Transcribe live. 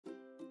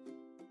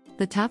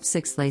The top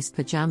 6 lace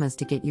pajamas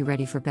to get you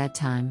ready for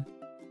bedtime.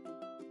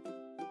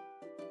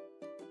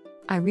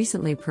 I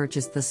recently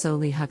purchased the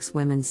SOLY Hux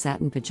Women's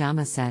Satin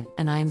Pajama Set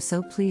and I am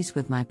so pleased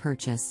with my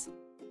purchase.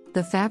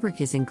 The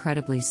fabric is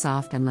incredibly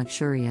soft and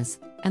luxurious,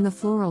 and the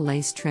floral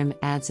lace trim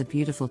adds a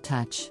beautiful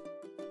touch.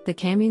 The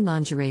Cami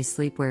lingerie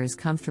sleepwear is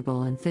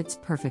comfortable and fits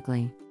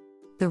perfectly.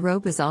 The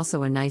robe is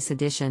also a nice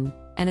addition,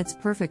 and it's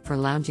perfect for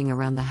lounging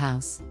around the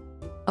house.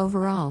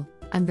 Overall,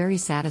 I'm very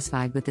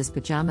satisfied with this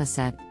pajama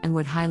set and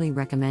would highly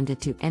recommend it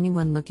to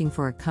anyone looking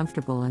for a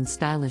comfortable and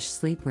stylish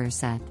sleepwear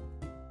set.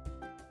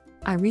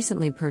 I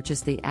recently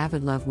purchased the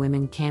Avidlove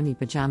Women Cami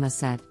Pajama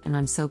Set and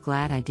I'm so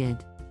glad I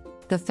did.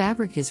 The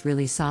fabric is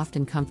really soft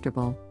and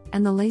comfortable,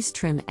 and the lace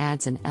trim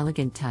adds an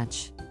elegant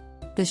touch.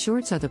 The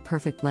shorts are the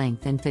perfect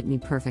length and fit me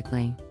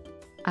perfectly.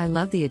 I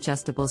love the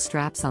adjustable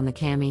straps on the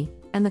cami,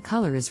 and the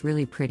color is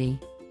really pretty.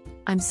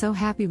 I'm so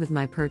happy with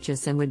my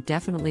purchase and would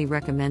definitely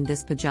recommend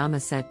this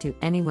pajama set to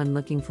anyone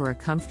looking for a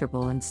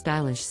comfortable and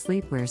stylish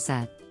sleepwear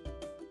set.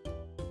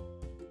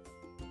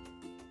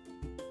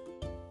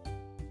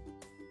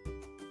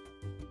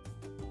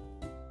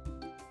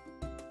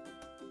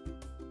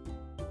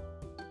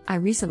 I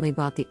recently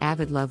bought the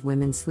Avidlove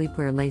Women's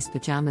Sleepwear Lace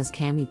Pajamas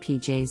Cami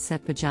PJs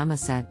Set Pajama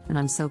Set and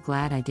I'm so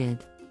glad I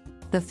did.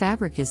 The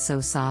fabric is so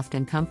soft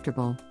and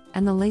comfortable,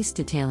 and the lace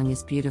detailing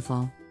is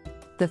beautiful.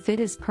 The fit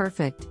is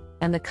perfect,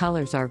 and the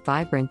colors are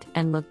vibrant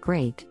and look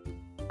great.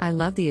 I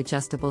love the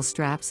adjustable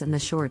straps and the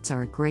shorts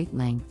are a great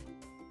length.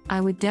 I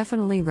would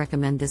definitely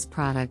recommend this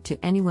product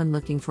to anyone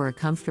looking for a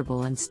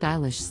comfortable and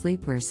stylish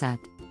sleepwear set.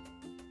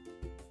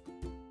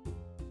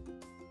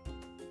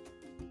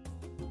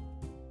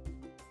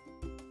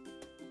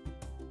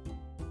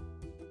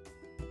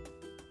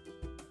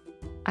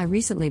 I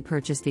recently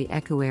purchased the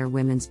Ekouaer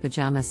Women's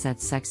Pajama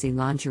Set Sexy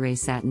Lingerie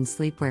Satin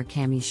Sleepwear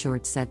Cami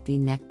Short Set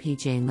V-Neck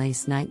PJ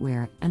Lace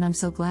Nightwear and I'm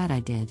so glad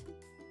I did.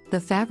 The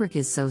fabric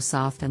is so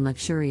soft and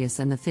luxurious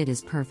and the fit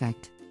is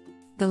perfect.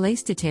 The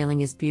lace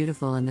detailing is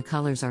beautiful and the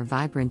colors are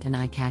vibrant and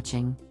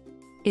eye-catching.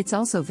 It's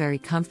also very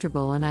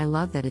comfortable and I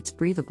love that it's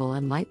breathable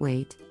and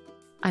lightweight.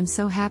 I'm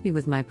so happy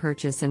with my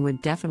purchase and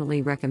would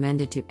definitely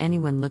recommend it to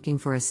anyone looking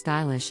for a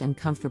stylish and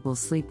comfortable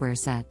sleepwear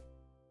set.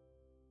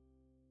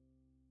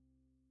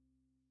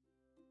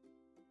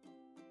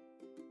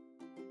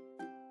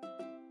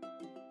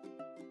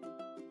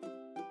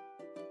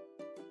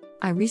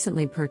 I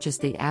recently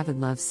purchased the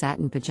Avidlove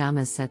Satin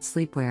Pajamas Set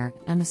Sleepwear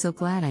and I'm so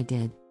glad I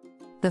did.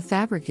 The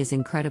fabric is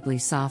incredibly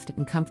soft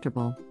and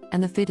comfortable,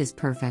 and the fit is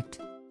perfect.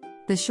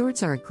 The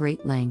shorts are a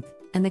great length,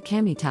 and the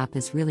cami top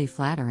is really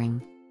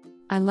flattering.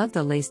 I love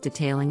the lace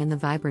detailing and the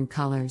vibrant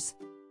colors.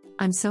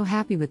 I'm so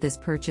happy with this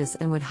purchase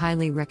and would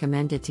highly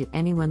recommend it to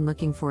anyone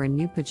looking for a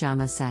new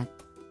pajama set.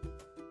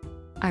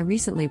 I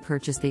recently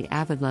purchased the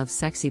Avidlove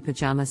Sexy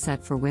Pajama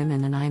Set for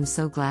women and I am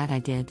so glad I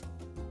did.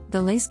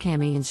 The lace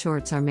cami and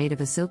shorts are made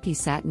of a silky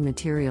satin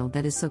material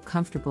that is so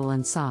comfortable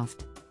and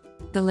soft.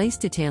 The lace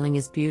detailing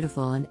is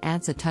beautiful and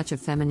adds a touch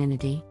of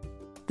femininity.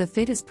 The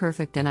fit is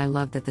perfect and I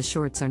love that the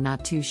shorts are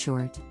not too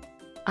short.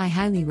 I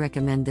highly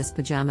recommend this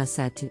pajama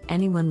set to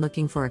anyone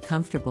looking for a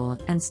comfortable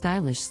and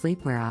stylish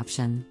sleepwear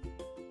option.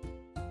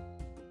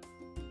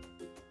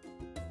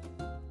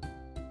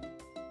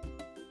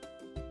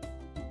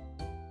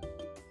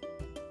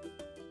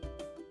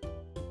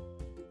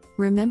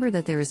 Remember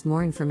that there is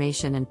more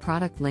information and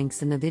product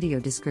links in the video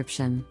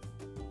description.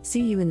 See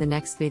you in the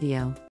next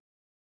video.